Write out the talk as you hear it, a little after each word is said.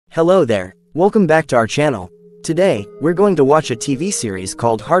Hello there, welcome back to our channel. Today, we're going to watch a TV series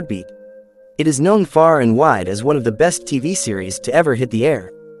called Heartbeat. It is known far and wide as one of the best TV series to ever hit the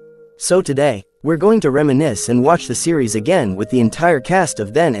air. So today, we're going to reminisce and watch the series again with the entire cast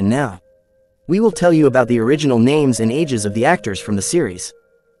of then and now. We will tell you about the original names and ages of the actors from the series,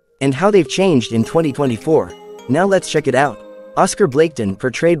 and how they've changed in 2024. Now let's check it out. Oscar Blaketon,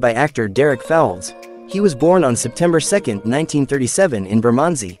 portrayed by actor Derek Fowles. He was born on September 2, 1937 in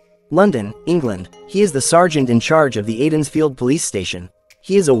Bermondsey, London, England. He is the sergeant in charge of the Aidensfield police station.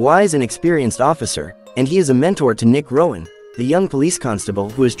 He is a wise and experienced officer, and he is a mentor to Nick Rowan, the young police constable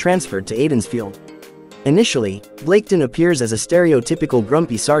who is transferred to Aidensfield. Initially, Blaketon appears as a stereotypical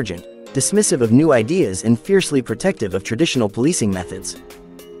grumpy sergeant, dismissive of new ideas and fiercely protective of traditional policing methods.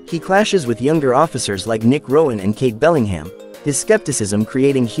 He clashes with younger officers like Nick Rowan and Kate Bellingham, his skepticism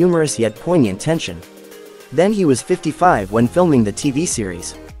creating humorous yet poignant tension. Then he was 55 when filming the TV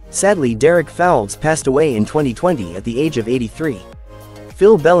series. Sadly, Derek Fowles passed away in 2020 at the age of 83.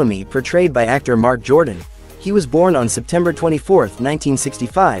 Phil Bellamy, portrayed by actor Mark Jordan. He was born on September 24,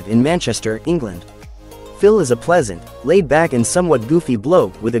 1965 in Manchester, England. Phil is a pleasant, laid-back and somewhat goofy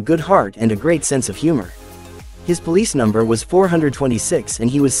bloke with a good heart and a great sense of humor. His police number was 426 and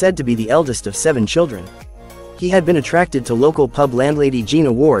he was said to be the eldest of 7 children. He had been attracted to local pub landlady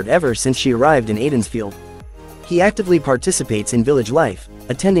Gina Ward ever since she arrived in Aidensfield. He actively participates in village life,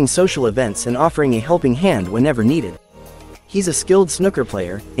 attending social events and offering a helping hand whenever needed. He's a skilled snooker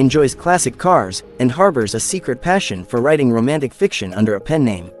player, enjoys classic cars, and harbors a secret passion for writing romantic fiction under a pen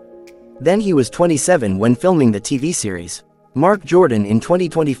name. Then he was 27 when filming the TV series. Mark Jordan in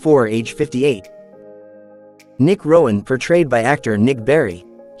 2024, age 58. Nick Rowan, portrayed by actor Nick Berry.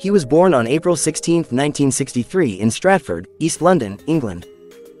 He was born on April 16, 1963 in Stratford, East London, England.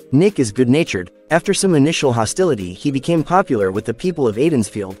 Nick is good-natured. After some initial hostility, he became popular with the people of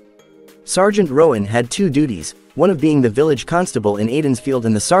Aidensfield. Sergeant Rowan had 2 duties, one of being the village constable in Aidensfield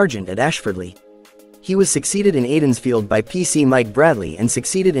and the sergeant at Ashfordley. He was succeeded in Aidensfield by PC Mike Bradley and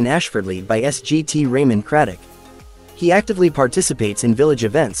succeeded in Ashfordley by SGT Raymond Craddock. He actively participates in village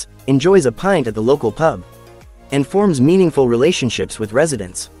events, enjoys a pint at the local pub, and forms meaningful relationships with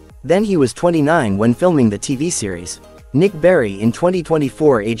residents. Then he was 29 when filming the TV series. Nick Berry in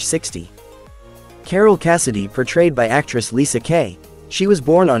 2024, age 60. Carol Cassidy, portrayed by actress Lisa Kay. She was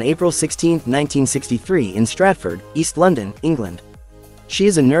born on April 16, 1963 in Stratford, East London, England. She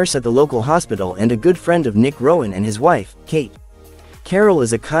is a nurse at the local hospital and a good friend of Nick Rowan and his wife, Kate. Carol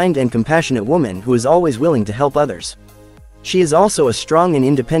is a kind and compassionate woman who is always willing to help others. She is also a strong and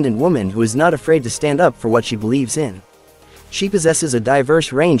independent woman who is not afraid to stand up for what she believes in. She possesses a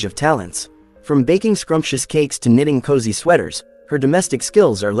diverse range of talents. From baking scrumptious cakes to knitting cozy sweaters, her domestic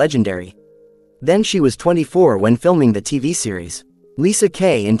skills are legendary. Then she was 24 when filming the TV series. Lisa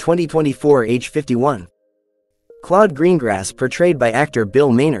Kay in 2024, age 51. Claude Greengrass, portrayed by actor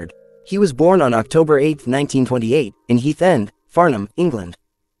Bill Maynard. He was born on October 8, 1928, in Heath End, Farnham, England.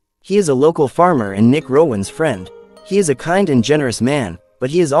 He is a local farmer and Nick Rowan's friend. He is a kind and generous man, but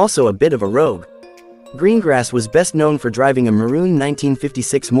he is also a bit of a rogue. Greengrass was best known for driving a maroon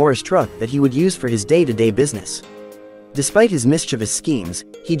 1956 Morris truck that he would use for his day-to-day business. Despite his mischievous schemes,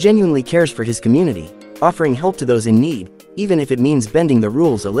 he genuinely cares for his community, offering help to those in need, even if it means bending the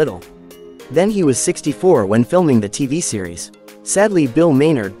rules a little. Then he was 64 when filming the TV series. Sadly, Bill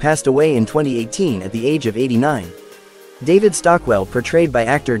Maynard passed away in 2018 at the age of 89. David Stockwell, portrayed by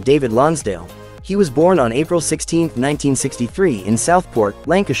actor David Lonsdale. He was born on April 16, 1963 in Southport,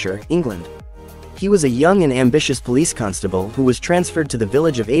 Lancashire, England. He was a young and ambitious police constable who was transferred to the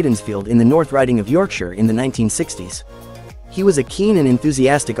village of Aidensfield in the North Riding of Yorkshire in the 1960s. He was a keen and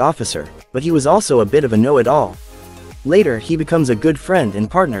enthusiastic officer, but he was also a bit of a know-it-all. Later, he becomes a good friend and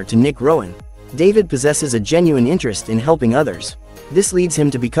partner to Nick Rowan. David possesses a genuine interest in helping others. This leads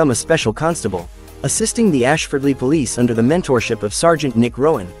him to become a special constable, assisting the Ashfordley police under the mentorship of Sergeant Nick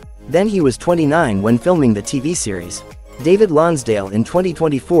Rowan. Then he was 29 when filming the TV series. David Lonsdale in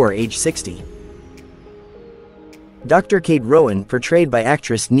 2024, age 60. Dr. Kate Rowan, portrayed by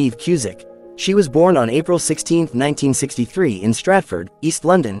actress Niamh Cusick. She was born on April 16, 1963 in Stratford, East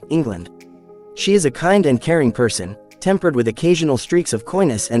London, England. She is a kind and caring person, tempered with occasional streaks of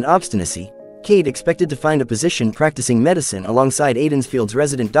coyness and obstinacy. Kate expected to find a position practicing medicine alongside Aidensfield's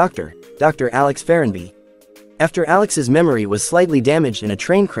resident doctor, Dr. Alex Ferrenby. After Alex's memory was slightly damaged in a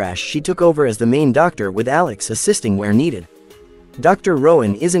train crash, she took over as the main doctor with Alex assisting where needed. Dr.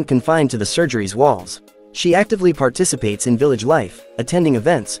 Rowan isn't confined to the surgery's walls. She actively participates in village life, attending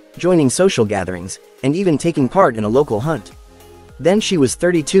events, joining social gatherings, and even taking part in a local hunt. Then she was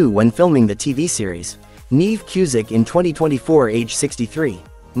 32 when filming the TV series. Niamh Cusick in 2024, age 63.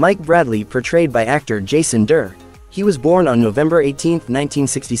 Mike Bradley, portrayed by actor Jason Durr. He was born on November 18,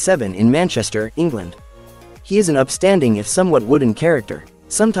 1967 in Manchester, England. He is an upstanding if somewhat wooden character,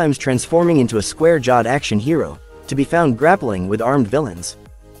 sometimes transforming into a square-jawed action hero, to be found grappling with armed villains,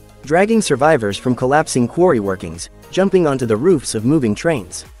 dragging survivors from collapsing quarry workings, jumping onto the roofs of moving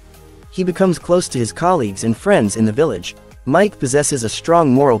trains. He becomes close to his colleagues and friends in the village. Mike possesses a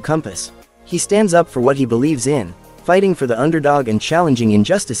strong moral compass. He stands up for what he believes in, fighting for the underdog and challenging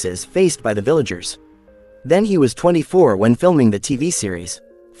injustices faced by the villagers. Then he was 24 when filming the TV series.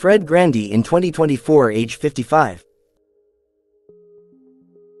 Fred Grandy in 2024, age 55.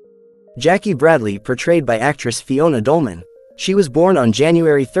 Jackie Bradley, portrayed by actress Fiona Dolman. She was born on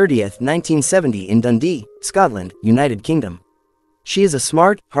January 30, 1970 in Dundee, Scotland, United Kingdom. She is a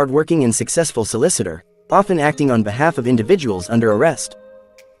smart, hardworking and successful solicitor, often acting on behalf of individuals under arrest.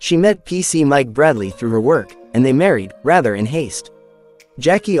 She met PC Mike Bradley through her work, and they married, rather in haste.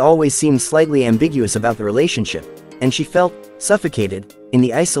 Jackie always seemed slightly ambiguous about the relationship, and she felt suffocated in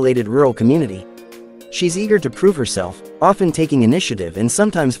the isolated rural community. She's eager to prove herself, often taking initiative and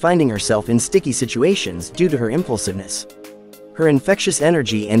sometimes finding herself in sticky situations due to her impulsiveness. Her infectious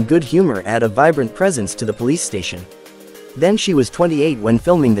energy and good humor add a vibrant presence to the police station. Then she was 28 when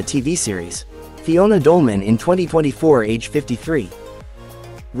filming the TV series. Fiona Dolman in 2024, age 53.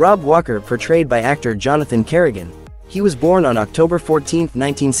 Rob Walker, portrayed by actor Jonathan Kerrigan. He was born on October 14,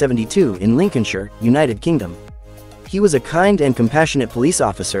 1972 in Lincolnshire, United Kingdom. He was a kind and compassionate police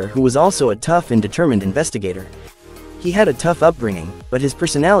officer who was also a tough and determined investigator. He had a tough upbringing, but his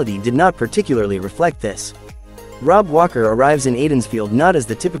personality did not particularly reflect this. Rob Walker arrives in Aidensfield not as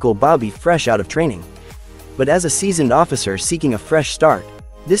the typical Bobby fresh out of training, but as a seasoned officer seeking a fresh start.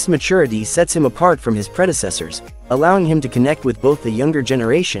 This maturity sets him apart from his predecessors, allowing him to connect with both the younger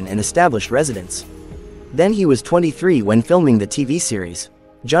generation and established residents. Then he was 23 when filming the TV series.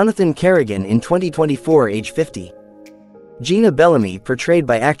 Jonathan Kerrigan in 2024, age 50. Gina Bellamy, portrayed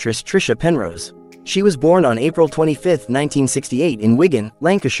by actress Trisha Penrose. She was born on April 25, 1968 in Wigan,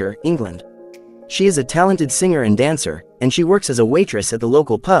 Lancashire, England. She is a talented singer and dancer, and she works as a waitress at the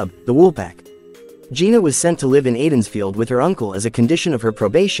local pub, the Woolpack. Gina was sent to live in Aidensfield with her uncle as a condition of her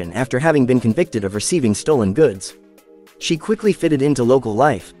probation after having been convicted of receiving stolen goods. She quickly fitted into local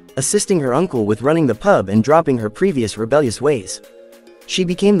life, assisting her uncle with running the pub and dropping her previous rebellious ways. She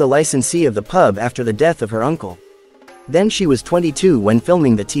became the licensee of the pub after the death of her uncle. Then she was 22 when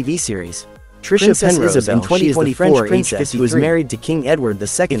filming the TV series. Trisha Penrose in 2024, age 50, was married to King Edward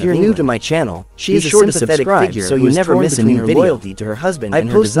II. If you're new to my channel, she is a sympathetic figure so you never miss a new video. Loyalty to her husband and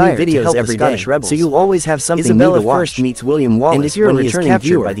her desire to help the Scottish rebels, so you'll always have something new to watch. First meets William Wallace, and if you're a returning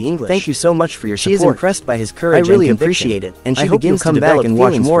viewer by the English, thank you so much for your support. She is impressed by his courage. I really appreciate it, and she begins to develop and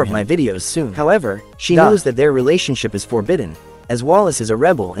watch more of my videos soon. However, she knows that their relationship is forbidden, as Wallace is a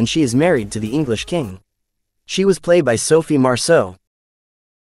rebel and she is married to the English king. She was played by Sophie Marceau.